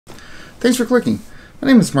Thanks for clicking. My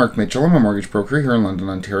name is Mark Mitchell. I'm a mortgage broker here in London,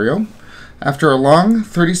 Ontario. After a long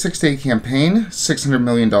 36-day campaign, $600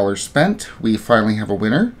 million spent, we finally have a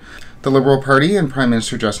winner. The Liberal Party and Prime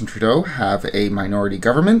Minister Justin Trudeau have a minority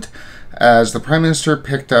government, as the Prime Minister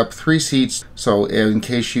picked up 3 seats. So in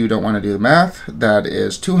case you don't want to do the math, that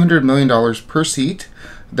is $200 million per seat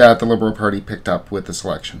that the Liberal Party picked up with this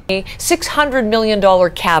election. A $600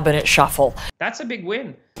 million cabinet shuffle. That's a big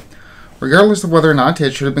win. Regardless of whether or not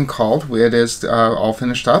it should have been called, it is all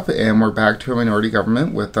finished up, and we're back to a minority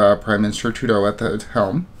government with Prime Minister Trudeau at the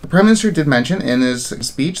helm. The Prime Minister did mention in his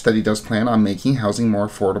speech that he does plan on making housing more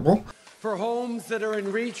affordable for homes that are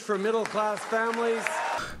in reach for middle-class families.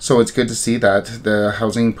 So it's good to see that the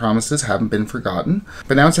housing promises haven't been forgotten.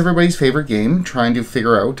 But now it's everybody's favorite game, trying to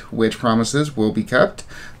figure out which promises will be kept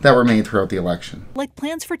that were made throughout the election. Like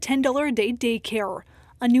plans for $10 a day daycare,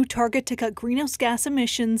 a new target to cut greenhouse gas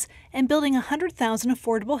emissions, and building 100,000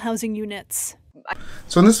 affordable housing units.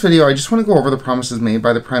 So in this video, I just want to go over the promises made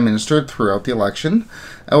by the Prime Minister throughout the election,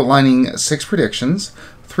 outlining 6 predictions,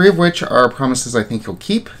 3 of which are promises I think he'll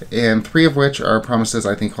keep, and 3 of which are promises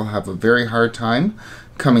I think he'll have a very hard time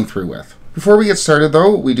coming through with. Before we get started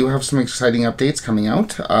though, we do have some exciting updates coming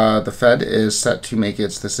out. The Fed is set to make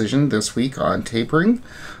its decision this week on tapering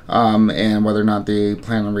and whether or not they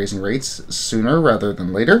plan on raising rates sooner rather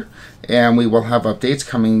than later. And we will have updates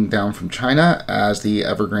coming down from China as the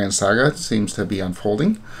Evergrande saga seems to be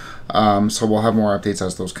unfolding. So we'll have more updates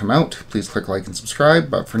as those come out. Please click like and subscribe.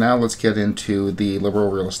 But for now, let's get into the Liberal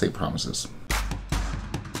real estate promises.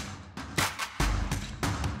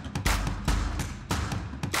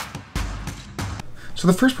 So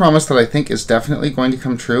the first promise that I think is definitely going to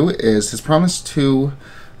come true is his promise to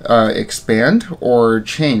expand or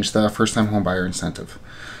change the first-time homebuyer incentive.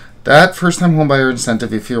 That first-time homebuyer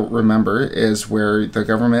incentive, if you remember, is where the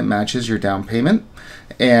government matches your down payment,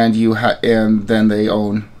 and then they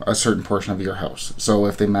own a certain portion of your house. So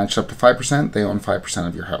if they match up to 5%, they own 5%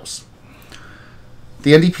 of your house.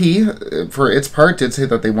 The NDP, for its part, did say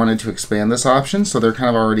that they wanted to expand this option, so they're kind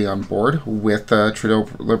of already on board with the Trudeau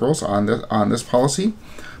Liberals on this policy.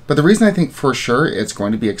 But the reason I think for sure it's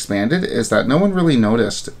going to be expanded is that no one really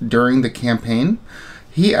noticed during the campaign.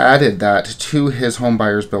 He added that to his Home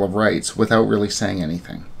Buyers Bill of Rights without really saying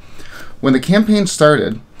anything. When the campaign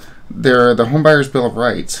started, the Home Buyers Bill of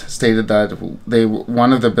Rights stated that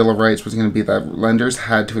one of the Bill of Rights was going to be that lenders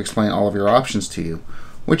had to explain all of your options to you.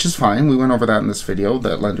 Which is fine. We went over that in this video,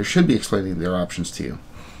 that lenders should be explaining their options to you.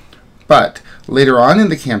 But later on in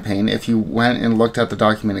the campaign, if you went and looked at the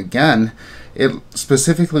document again, it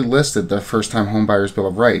specifically listed the first-time homebuyer's Bill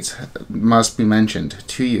of Rights must be mentioned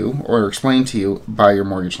to you or explained to you by your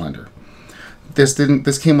mortgage lender.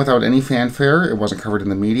 This came without any fanfare. It wasn't covered in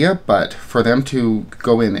the media, but for them to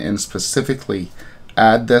go in and specifically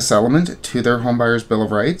add this element to their homebuyer's Bill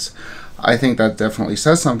of Rights, I think that definitely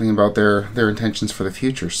says something about their intentions for the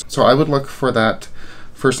future. So I would look for that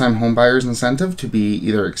first-time homebuyers incentive to be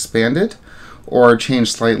either expanded or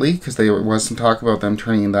changed slightly, because there was some talk about them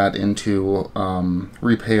turning that into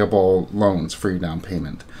repayable loans for your down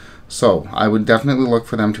payment. So I would definitely look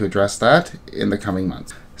for them to address that in the coming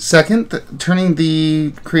months. Second,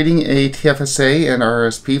 creating a TFSA and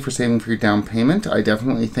RRSP for saving for your down payment. I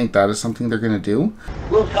definitely think that is something they're going to do.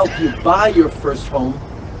 We'll help you buy your first home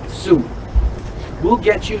soon. We'll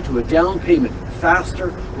get you to a down payment faster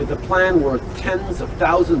with a plan worth tens of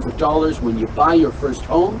thousands of dollars when you buy your first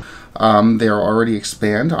home. They are already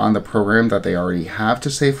expand on the program that they already have to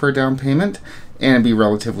save for a down payment, and it'd be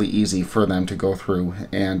relatively easy for them to go through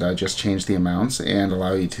and just change the amounts and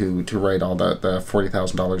allow you to write all the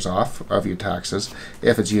 $40,000 off of your taxes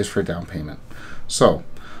if it's used for a down payment. So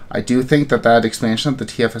I do think that expansion of the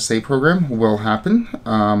TFSA program will happen.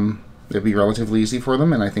 It'll be relatively easy for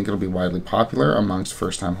them, and I think it'll be widely popular amongst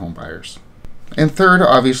first-time home buyers. And third,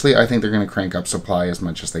 obviously, I think they're going to crank up supply as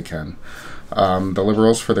much as they can. The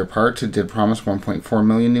Liberals, for their part, did promise 1.4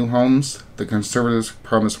 million new homes. The Conservatives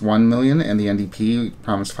promised 1 million, and the NDP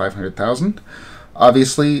promised 500,000.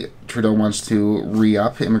 Obviously, Trudeau wants to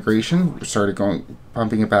re-up immigration,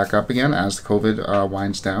 pumping it back up again as the COVID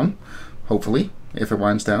winds down, hopefully, if it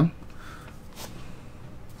winds down.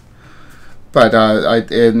 But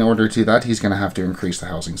in order to do that, he's going to have to increase the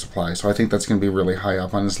housing supply. So I think that's going to be really high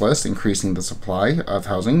up on his list, increasing the supply of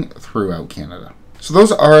housing throughout Canada. So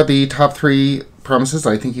those are the top 3 promises that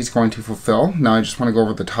I think he's going to fulfill. Now I just want to go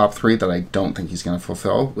over the top 3 that I don't think he's going to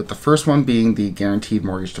fulfill, with the first one being the guaranteed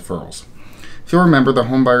mortgage deferrals. If you'll remember, the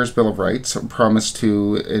Home Buyers Bill of Rights promised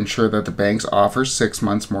to ensure that the banks offer 6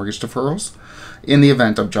 months mortgage deferrals in the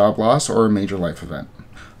event of job loss or a major life event.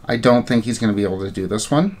 I don't think he's going to be able to do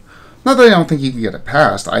this one. Not that I don't think he could get it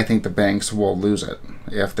passed. I think the banks will lose it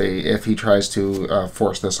if he tries to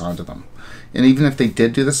force this onto them. And even if they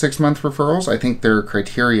did do the 6-month referrals, I think their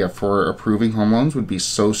criteria for approving home loans would be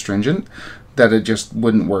so stringent that it just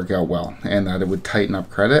wouldn't work out well, and that it would tighten up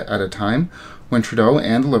credit at a time when Trudeau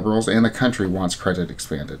and the Liberals and the country wants credit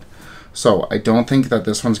expanded. So I don't think that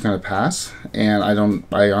this one's going to pass, and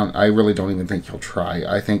I really don't even think he'll try.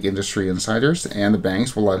 I think industry insiders and the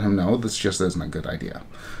banks will let him know this just isn't a good idea.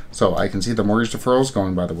 So I can see the mortgage deferrals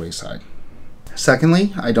going by the wayside.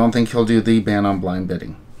 Secondly, I don't think he'll do the ban on blind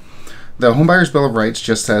bidding. The Homebuyers Bill of Rights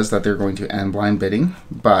just says that they're going to end blind bidding,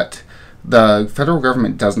 but the federal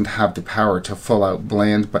government doesn't have the power to full out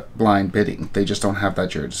blind bidding. They just don't have that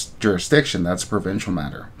jurisdiction. That's a provincial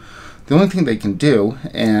matter. The only thing they can do,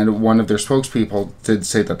 and one of their spokespeople did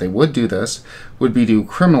say that they would do this, would be to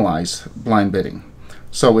criminalize blind bidding.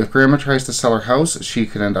 So if Grandma tries to sell her house, she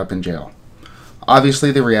could end up in jail.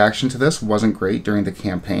 Obviously, the reaction to this wasn't great during the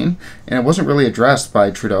campaign, and it wasn't really addressed by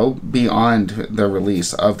Trudeau beyond the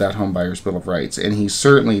release of that Homebuyers Bill of Rights, and he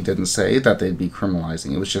certainly didn't say that they'd be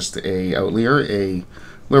criminalizing. It was just a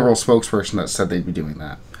Liberal spokesperson that said they'd be doing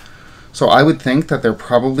that. So I would think that they're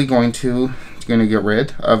probably going to get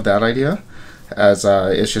rid of that idea, as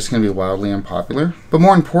it's just going to be wildly unpopular. But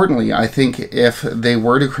more importantly, I think if they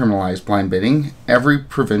were to criminalize blind bidding, every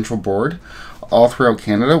provincial board all throughout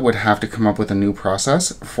Canada would have to come up with a new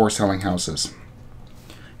process for selling houses.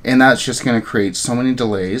 And that's just going to create so many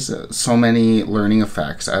delays, so many learning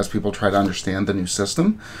effects as people try to understand the new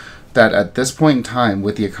system, that at this point in time,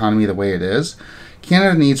 with the economy the way it is,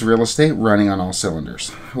 Canada needs real estate running on all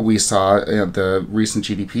cylinders. We saw the recent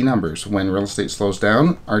GDP numbers. When real estate slows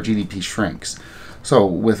down, our GDP shrinks. So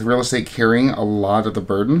with real estate carrying a lot of the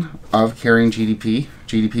burden of carrying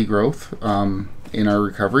GDP growth in our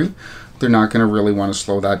recovery, they're not going to really want to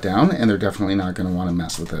slow that down, and they're definitely not going to want to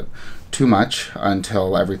mess with it too much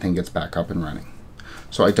until everything gets back up and running.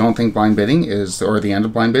 So I don't think blind bidding or the end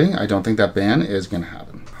of blind bidding, I don't think that ban is going to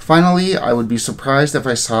happen. Finally, I would be surprised if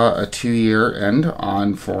I saw a 2-year end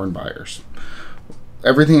on foreign buyers.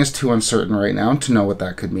 Everything is too uncertain right now to know what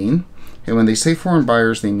that could mean. And when they say foreign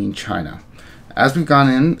buyers, they mean China. As we've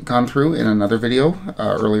gone through in another video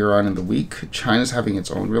earlier on in the week, China's having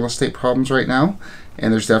its own real estate problems right now,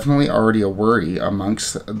 and there's definitely already a worry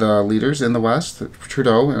amongst the leaders in the West,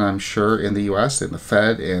 Trudeau, and I'm sure in the US, in the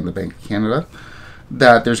Fed, and the Bank of Canada,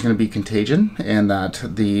 that there's going to be contagion, and that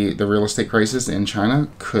the real estate crisis in China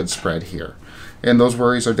could spread here. And those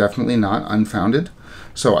worries are definitely not unfounded.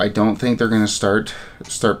 So I don't think they're going to start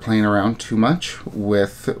playing around too much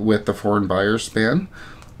with the foreign buyers ban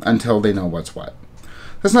until they know what's what.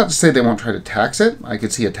 That's not to say they won't try to tax it. I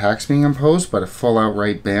could see a tax being imposed, but a full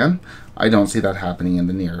outright ban, I don't see that happening in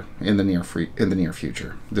the near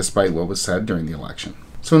future, despite what was said during the election.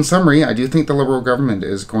 So in summary, I do think the Liberal government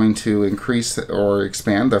is going to increase or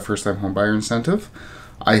expand the first-time homebuyer incentive.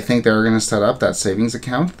 I think they're going to set up that savings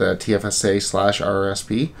account, the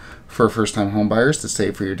TFSA/RRSP, for first-time homebuyers to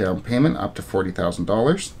save for your down payment up to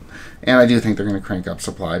 $40,000. And I do think they're going to crank up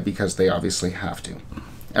supply because they obviously have to.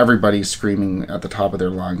 Everybody's screaming at the top of their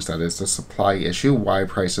lungs that it's a supply issue, why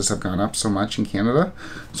prices have gone up so much in Canada.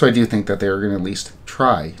 So I do think that they're going to at least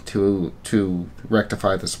try to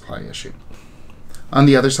rectify the supply issue. On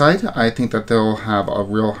the other side, I think that they'll have a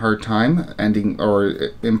real hard time ending or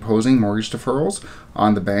imposing mortgage deferrals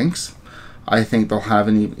on the banks. I think they'll have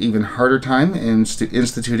an even harder time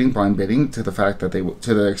instituting blind bidding to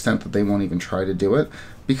the extent that they won't even try to do it,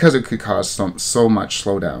 because it could cause so much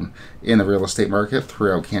slowdown in the real estate market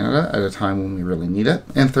throughout Canada at a time when we really need it.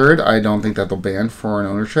 And third, I don't think that they'll ban foreign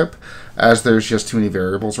ownership, as there's just too many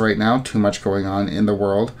variables right now, too much going on in the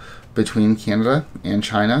world between Canada and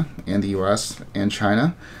China and the US and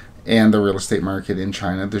China and the real estate market in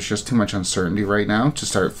China. There's just too much uncertainty right now to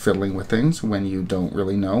start fiddling with things when you don't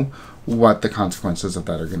really know what the consequences of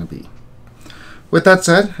that are going to be. With that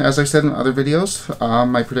said, as I said in other videos,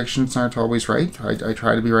 my predictions aren't always right. I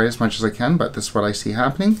try to be right as much as I can, but this is what I see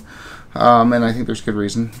happening. And I think there's good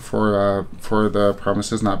reason for the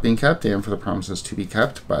promises not being kept and for the promises to be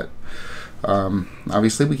kept. But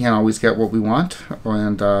obviously we can't always get what we want,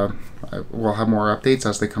 and we'll have more updates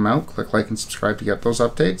as they come out. Click like and subscribe to get those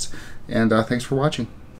updates, and thanks for watching.